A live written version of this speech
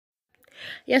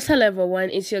Yes, hello everyone,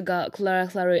 it's your girl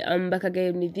CLARACLARE. I'm back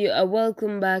again with you.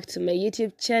 Welcome back to my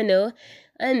YouTube channel.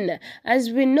 And as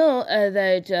we know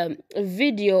that a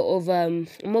video of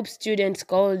mob students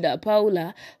called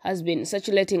Paula has been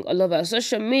circulating all over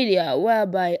social media,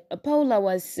 whereby Paula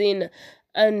was seen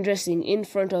undressing in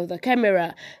front of the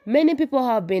camera. Many people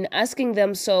have been asking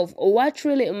themselves what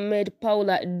really made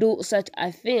Paula do such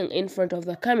a thing in front of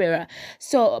the camera.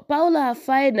 So Paula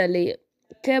finally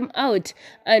came out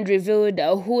and revealed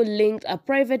who linked a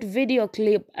private video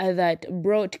clip that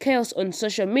brought chaos on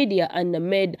social media and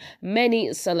made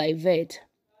many salivate.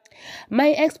 My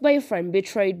ex-boyfriend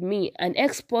betrayed me and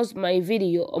exposed my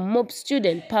video. A mob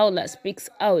student Paula speaks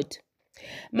out.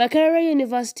 Makerere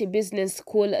University Business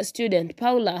School student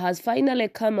Paula has finally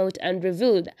come out and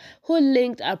revealed who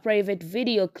linked a private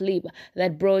video clip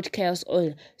that brought chaos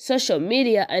on social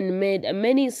media and made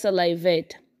many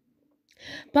salivate.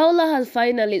 Paula has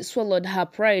finally swallowed her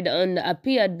pride and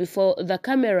appeared before the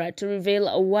camera to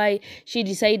reveal why she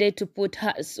decided to put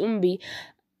her Sumbi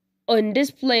on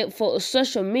display for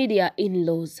social media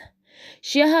in-laws.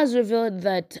 She has revealed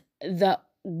that the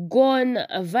gone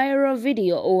viral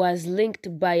video was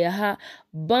linked by her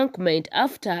bunkmate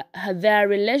after their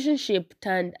relationship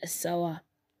turned sour.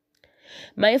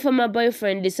 My former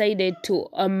boyfriend decided to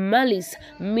malice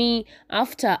me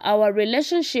after our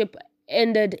relationship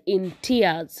ended in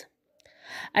tears.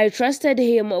 I trusted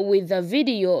him with the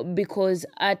video because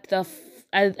at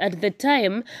the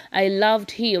time I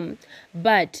loved him,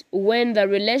 but when the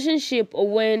relationship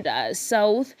went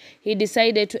south, he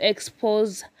decided to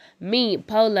expose me.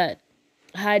 Paula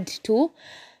had to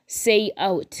say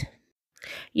out.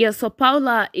 Yeah, so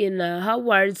Paula, in her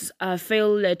words,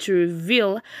 failed to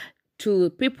reveal to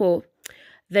people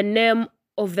the name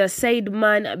of the said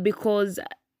man because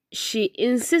she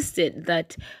insisted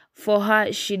that for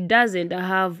her she doesn't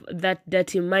have that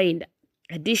dirty mind.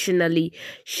 Additionally,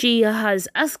 she has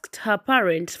asked her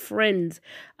parents, friends,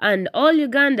 and all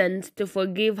Ugandans to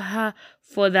forgive her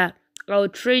for the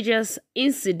outrageous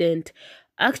incident.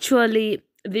 Actually,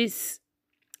 this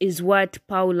is what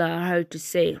Paula had to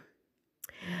say.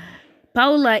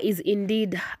 Paula is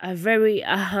indeed a very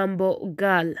humble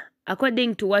girl,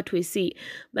 according to what we see.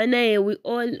 But we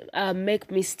all make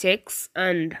mistakes,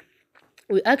 and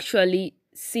we actually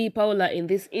see Paula in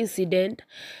this incident.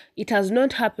 It has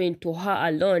not happened to her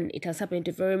alone. It has happened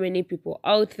to very many people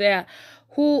out there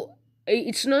who,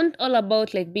 it's not all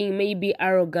about like being maybe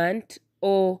arrogant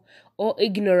or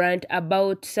ignorant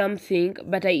about something,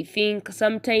 but I think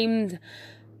sometimes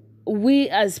we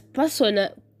as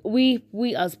we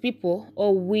as people,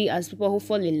 or we as people who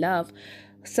fall in love,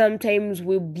 sometimes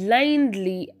we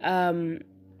blindly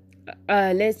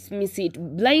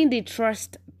blindly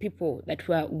trust people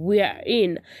that we are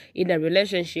in a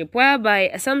relationship,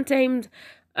 whereby sometimes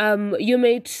you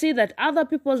may see that other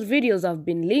people's videos have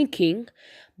been linking,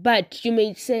 but you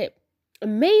may say,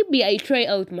 maybe I try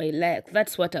out my luck.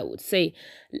 That's what I would say.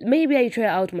 Maybe I try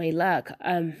out my luck.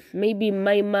 Maybe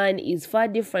my man is far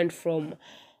different from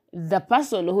the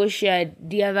person who shared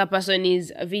the other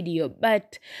person's video.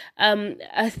 But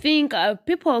I think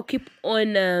people keep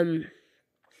on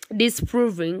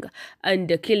disproving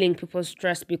and killing people's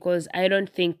trust, because I don't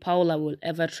think Paula will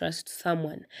ever trust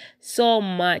someone so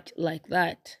much like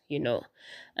that, you know.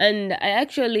 And I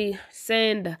actually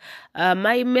send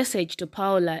my message to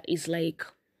Paula is like,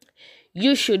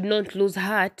 you should not lose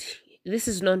heart. This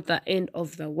is not the end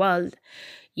of the world.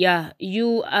 Yeah,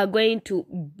 you are going to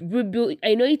rebuild.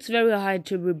 I know it's very hard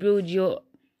to rebuild your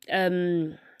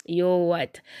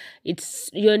what, it's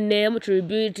your name, to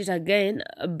rebuild it again,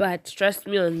 but trust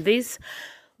me on this,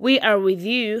 we are with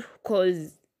you,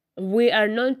 because we are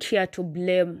not here to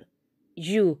blame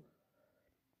you.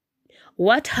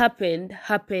 What happened,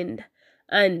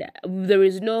 and there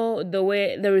is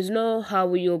no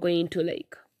how you're going to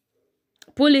like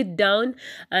pull it down,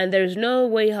 and there's no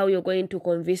way how you're going to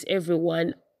convince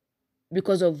everyone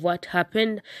because of what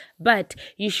happened. But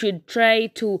you should try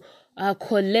to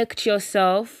collect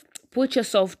yourself, put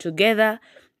yourself together,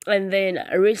 and then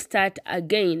restart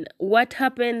again. What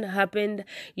happened.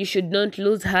 You should not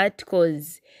lose heart,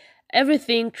 because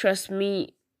everything, trust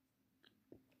me,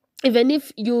 even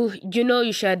if you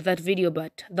shared that video,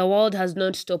 but the world has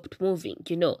not stopped moving,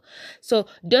 so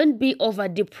don't be over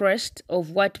depressed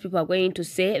of what people are going to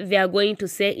say. They are going to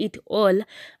say it all,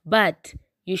 but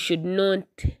you should not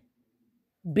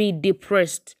be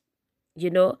depressed.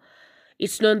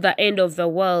 It's not the end of the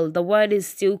world. The world is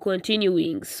still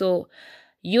continuing. So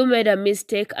you made a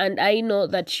mistake, and I know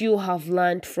that you have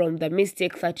learned from the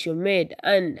mistake that you made,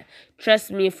 and trust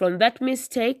me, from that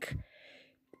mistake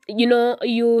you know,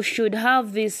 you should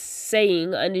have this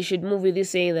saying, and you should move with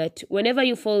this saying, that whenever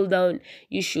you fall down,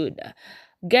 you should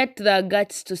get the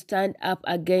guts to stand up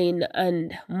again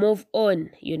and move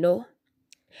on, you know.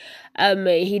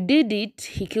 He did it,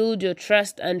 he killed your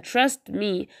trust, and trust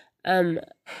me,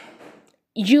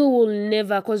 you will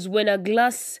never, because when a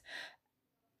glass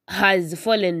has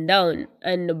fallen down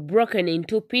and broken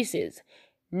into pieces,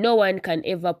 no one can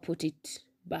ever put it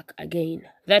back again.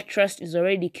 That trust is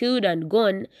already killed and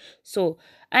gone. So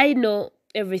I know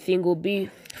everything will be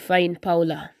fine,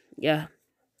 Paula. Yeah.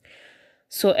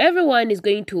 So everyone is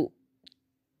going to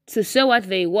say what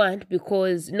they want,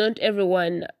 because not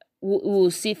everyone will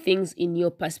see things in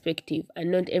your perspective,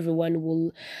 and not everyone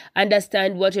will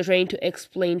understand what you're trying to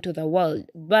explain to the world.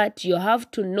 But you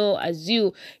have to know, as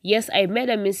you, yes, I made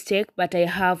a mistake, but I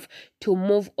have to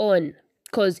move on,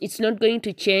 because it's not going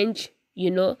to change, you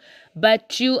know.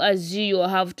 But you, as you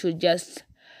have to just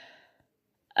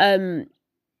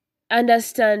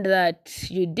understand that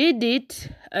you did it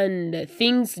and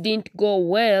things didn't go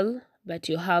well, but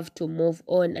you have to move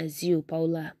on, as you,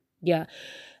 Paula. Yeah,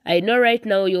 I know right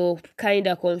now you're kind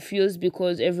of confused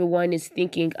because everyone is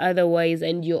thinking otherwise,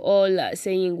 and you're all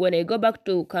saying, when I go back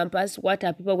to campus, what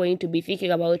are people going to be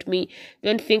thinking about me?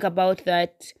 Don't think about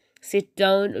that. Sit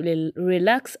down,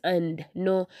 relax, and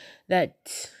know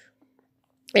that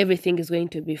everything is going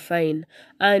to be fine.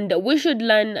 And we should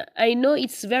learn. I know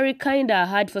it's very kind of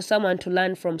hard for someone to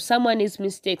learn from someone's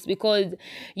mistakes, because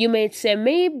you might say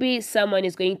maybe someone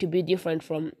is going to be different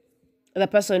from the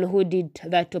person who did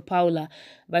that to Paula.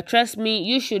 But trust me,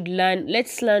 you should learn.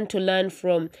 Let's learn to learn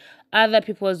from other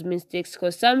people's mistakes,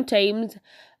 because sometimes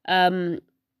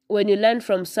when you learn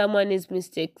from someone's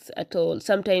mistakes at all,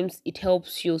 sometimes it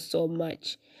helps you so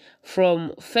much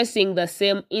from facing the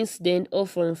same incident or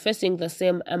from facing the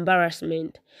same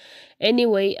embarrassment.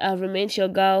 Anyway, I've remained your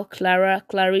girl,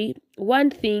 Clary.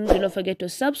 One thing, do not forget to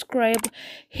subscribe,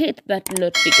 hit that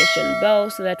notification bell,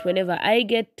 so that whenever I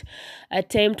get a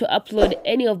time to upload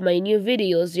any of my new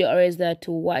videos, you're always there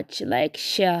to watch, like,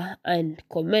 share, and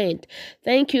comment.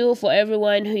 Thank you for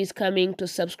everyone who is coming to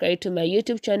subscribe to my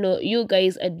YouTube channel. You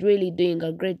guys are really doing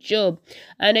a great job,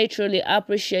 and I truly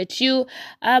appreciate you.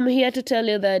 I'm here to tell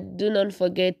you that do not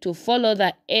forget to follow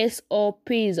the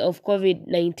SOPs of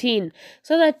COVID-19,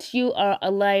 so that you are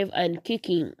alive and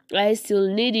kicking. I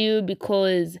still need you,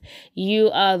 because you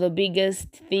are the biggest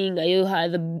thing. You are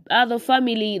the other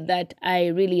family that I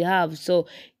really have. So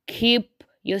keep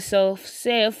yourself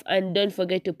safe, and don't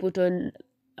forget to put on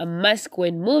a mask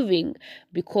when moving,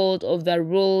 because of the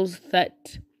rules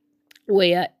that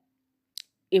were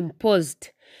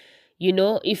imposed. You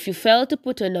know, if you fail to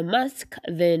put on a mask,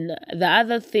 then the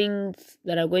other things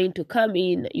that are going to come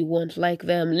in, you won't like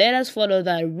them. Let us follow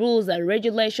the rules and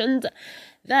regulations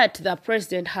that the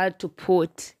president had to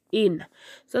put in,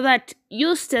 so that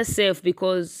you stay safe,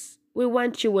 because we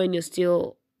want you when you're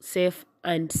still safe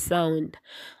and sound.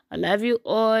 I love you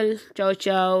all. Ciao,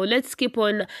 ciao. Let's keep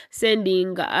on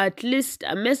sending at least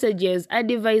messages,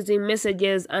 advising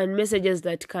messages, and messages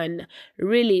that can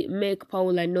really make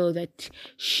Paula know that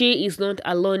she is not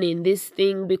alone in this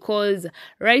thing, because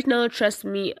right now, trust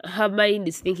me, her mind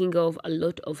is thinking of a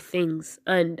lot of things,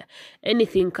 and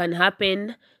anything can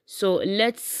happen. So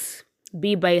let's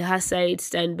be by her side,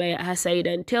 stand by her side,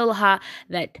 and tell her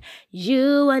that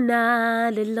you are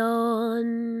not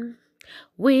alone.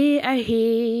 We are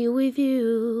here with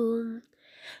you,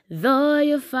 though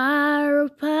you're far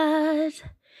apart.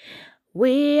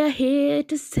 We are here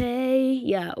to stay.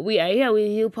 Yeah, we are here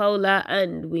with you, Paula,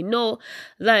 and we know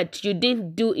that you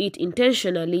didn't do it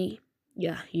intentionally.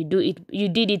 Yeah, you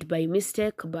did it by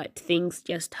mistake, but things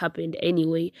just happened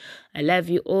anyway. I love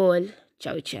you all.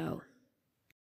 Ciao, ciao.